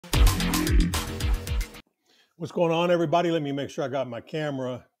What's going on, everybody? Let me make sure I got my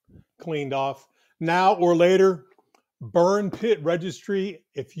camera cleaned off. Now or later, burn pit registry.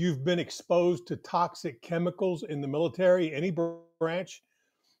 If you've been exposed to toxic chemicals in the military, any branch,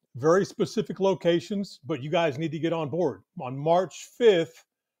 very specific locations, but you guys need to get on board. On March 5th,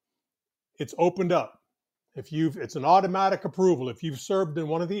 it's opened up. It's an automatic approval. If you've served in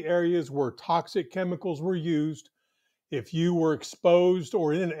one of the areas where toxic chemicals were used, if you were exposed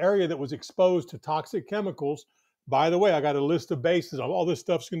or in an area that was exposed to toxic chemicals, by the way, I got a list of bases. All this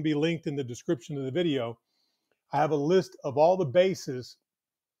stuff's going to be linked in the description of the video. I have a list of all the bases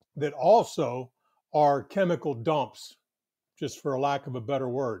that also are chemical dumps, just for a lack of a better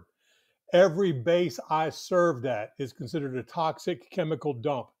word. Every base I served at is considered a toxic chemical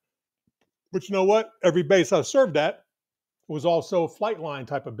dump. But you know what? Every base I served at was also a flight line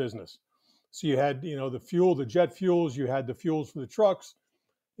type of business. So you had, the fuel, the jet fuels, you had the fuels for the trucks,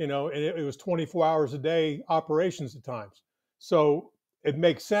 and it was 24 hours a day operations at times. So it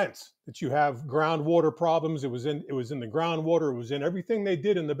makes sense that you have groundwater problems. It was in the groundwater, it was in everything they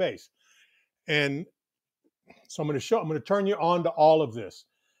did in the base. And so I'm going to turn you on to all of this.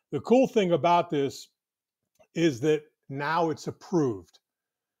 The cool thing about this is that now it's approved.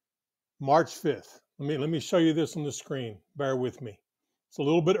 March 5th. Let me show you this on the screen. Bear with me. It's a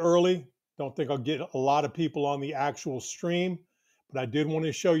little bit early. Don't think I'll get a lot of people on the actual stream, but I did want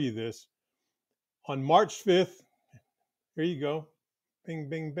to show you this. On March 5th, here you go. Bing,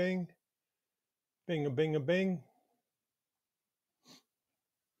 bing, bing. Bing, a bing, a bing.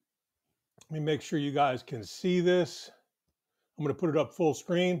 Let me make sure you guys can see this. I'm going to put it up full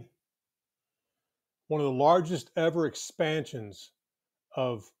screen. One of the largest ever expansions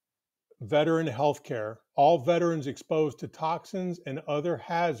of veteran healthcare, all veterans exposed to toxins and other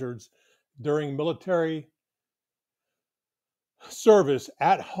hazards during military service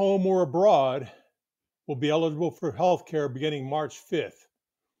at home or abroad will be eligible for healthcare beginning March 5th.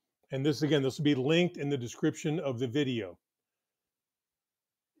 And this will be linked in the description of the video.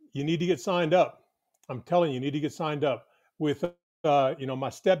 You need to get signed up. I'm telling you, you need to get signed up. With, my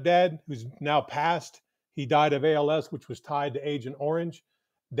stepdad, who's now passed, he died of ALS, which was tied to Agent Orange.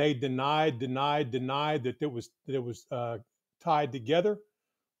 They denied that it was tied together,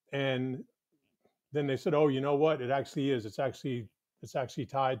 and then they said, "Oh, you know what? It actually is. It's actually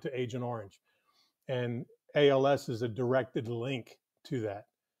tied to Agent Orange, and ALS is a directed link to that,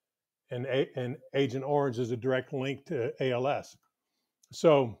 and Agent Orange is a direct link to ALS."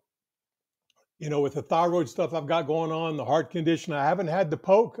 So, with the thyroid stuff I've got going on, the heart condition, I haven't had the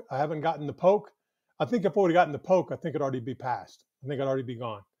poke. I haven't gotten the poke. I think if I would have gotten the poke, I think it'd already be passed. I think I'd already be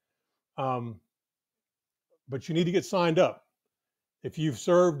gone. But you need to get signed up. If you've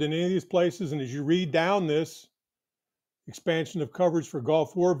served in any of these places, and as you read down this, expansion of coverage for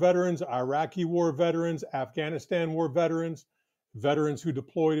Gulf War veterans, Iraqi War veterans, Afghanistan War veterans, veterans who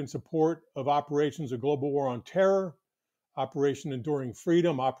deployed in support of operations of global war on terror, Operation Enduring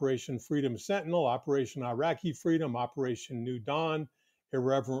Freedom, Operation Freedom Sentinel, Operation Iraqi Freedom, Operation New Dawn,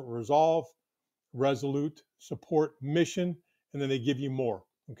 Irreverent Resolve, Resolute Support Mission, and then they give you more,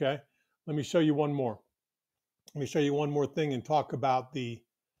 okay? Let me show you one more. Let me show you one more thing and talk about the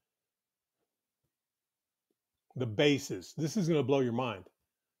bases. This is going to blow your mind.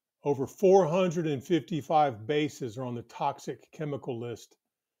 Over 455 bases are on the toxic chemical list.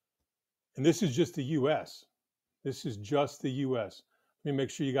 And this is just the US. This is just the US. Let me make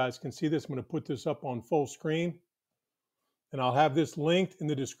sure you guys can see this. I'm going to put this up on full screen, and I'll have this linked in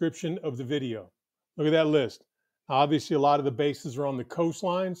the description of the video. Look at that list. Obviously, a lot of the bases are on the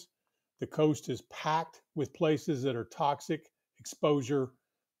coastlines. The coast is packed with places that are toxic exposure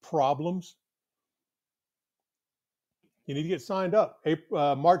problems. You need to get signed up.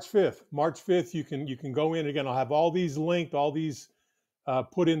 March 5th. March 5th, you can go in. Again, I'll have all these linked, all these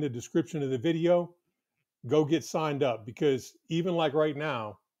put in the description of the video. Go get signed up, because even like right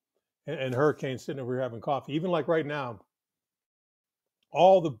now, and Hurricane's sitting over here having coffee, even like right now,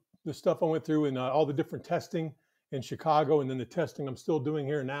 all the stuff I went through and all the different testing in Chicago, and then the testing I'm still doing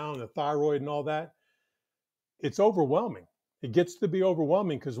here now, and the thyroid and all that, it's overwhelming. It gets to be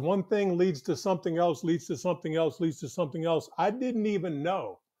overwhelming because one thing leads to something else, leads to something else, leads to something else. I didn't even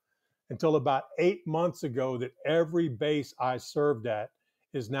know until about 8 months ago that every base I served at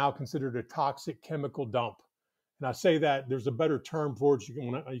is now considered a toxic chemical dump. And I say that there's a better term for it.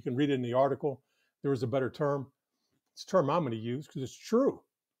 You can read it in the article. There is a better term. It's a term I'm going to use because it's true.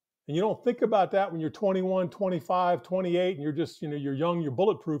 And you don't think about that when you're 21, 25, 28, and you're just, you're young, you're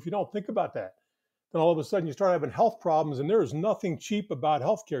bulletproof. You don't think about that. Then all of a sudden you start having health problems, and there is nothing cheap about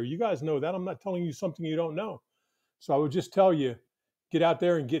healthcare. You guys know that. I'm not telling you something you don't know. So I would just tell you, get out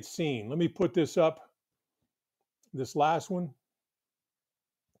there and get seen. Let me put this up this last one.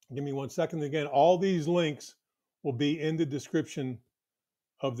 Give me 1 second. Again, all these links will be in the description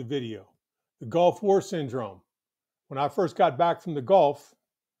of the video. The Gulf War Syndrome. When I first got back from the Gulf,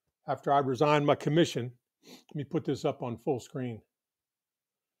 after I resigned my commission, let me put this up on full screen.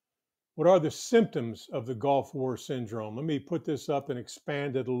 What are the symptoms of the Gulf War Syndrome? Let me put this up and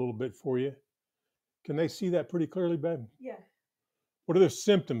expand it a little bit for you. Can they see that pretty clearly, babe? Yeah. What are the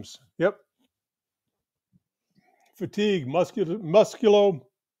symptoms? Yep. Fatigue, musculoskeletal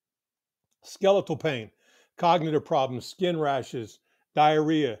pain, cognitive problems, skin rashes,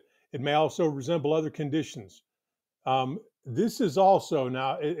 diarrhea. It may also resemble other conditions. This is also,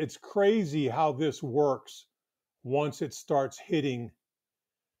 now it's crazy how this works once it starts hitting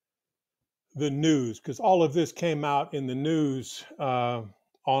the news, because all of this came out in the news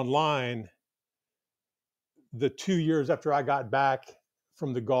online the 2 years after I got back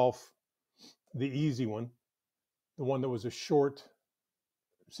from the Gulf, the easy one, the one that was a short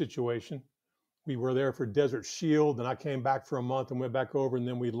situation. We were there for Desert Shield, and I came back for a month and went back over, and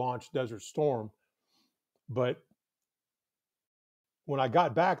then we launched Desert Storm. But when I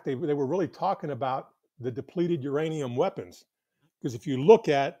got back, they were really talking about the depleted uranium weapons. Because if you look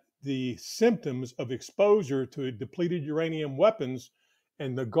at the symptoms of exposure to depleted uranium weapons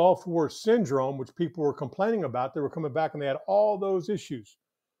and the Gulf War Syndrome, which people were complaining about, they were coming back and they had all those issues,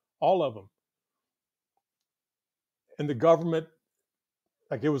 all of them. And the government,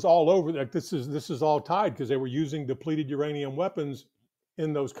 like, it was all over. Like, this is all tied because they were using depleted uranium weapons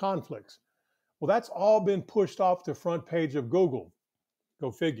in those conflicts. Well, that's all been pushed off the front page of Google. Go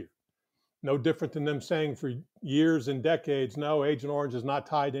figure. No different than them saying for years and decades, no, Agent Orange is not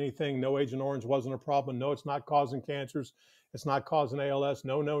tied to anything. No, Agent Orange wasn't a problem. No, it's not causing cancers. It's not causing ALS.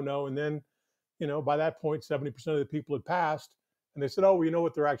 No, no, no. And then, by that point, 70% of the people had passed. And they said, oh, well, you know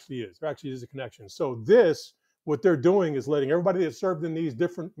what? There actually is. There actually is a connection. So what they're doing is letting everybody that served in these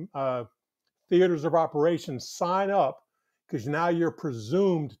different theaters of operations sign up, because now you're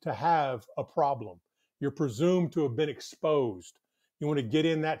presumed to have a problem. You're presumed to have been exposed. You want to get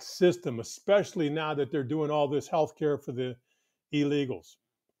in that system, especially now that they're doing all this healthcare for the illegals.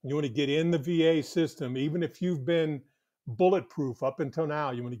 You want to get in the VA system, even if you've been bulletproof up until now.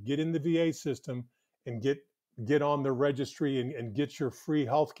 You want to get in the VA system and get on the registry and get your free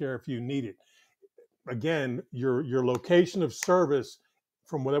healthcare if you need it. Again, your location of service,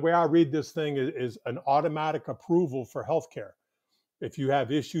 from the way I read this thing, is an automatic approval for healthcare. If you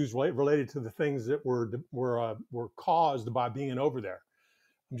have issues related to the things that were caused by being over there.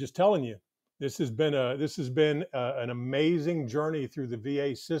 I'm just telling you, this has been an amazing journey through the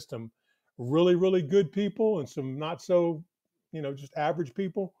VA system. Really, really good people and some not so, just average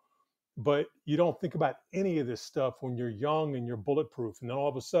people. But you don't think about any of this stuff when you're young and you're bulletproof. And then all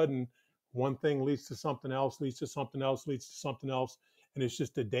of a sudden, one thing leads to something else, leads to something else, leads to something else. And it's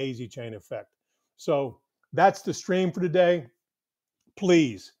just a daisy chain effect. So that's the stream for today.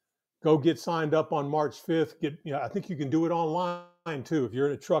 Please go get signed up on March 5th. I think you can do it online too. If you're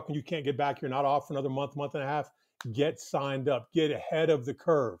in a truck and you can't get back, you're not off for another month and a half, get signed up, get ahead of the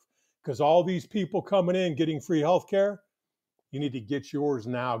curve. Because all these people coming in getting free healthcare, you need to get yours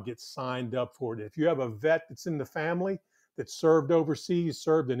now, get signed up for it. If you have a vet that's in the family that served overseas,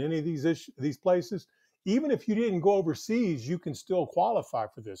 served in any of these places, even if you didn't go overseas, you can still qualify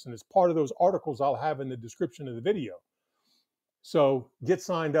for this. And it's part of those articles I'll have in the description of the video. So get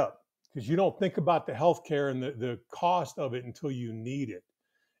signed up, because you don't think about the healthcare and the cost of it until you need it.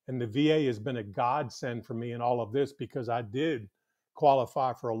 And the VA has been a godsend for me in all of this, because I did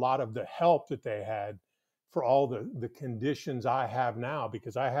qualify for a lot of the help that they had for all the conditions I have now,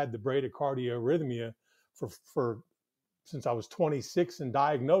 because I had the bradycardia arrhythmia for since I was 26 and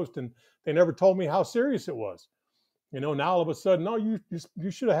diagnosed, and they never told me how serious it was. Now all of a sudden, no, you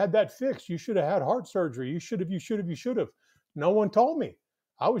should have had that fixed. You should have had heart surgery. You should have. No one told me.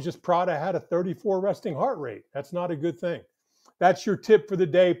 I was just proud I had a 34 resting heart rate. That's not a good thing. That's your tip for the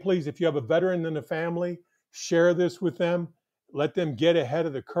day. Please, if you have a veteran in the family, share this with them. Let them get ahead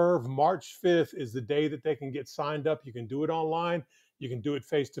of the curve. March 5th is the day that they can get signed up. You can do it online. You can do it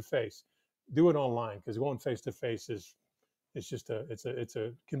face-to-face. Do it online, because going face-to-face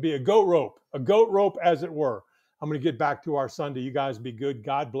can be a goat rope, as it were. I'm going to get back to our Sunday. You guys be good.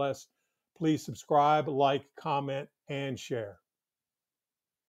 God bless. Please subscribe, like, comment, and share.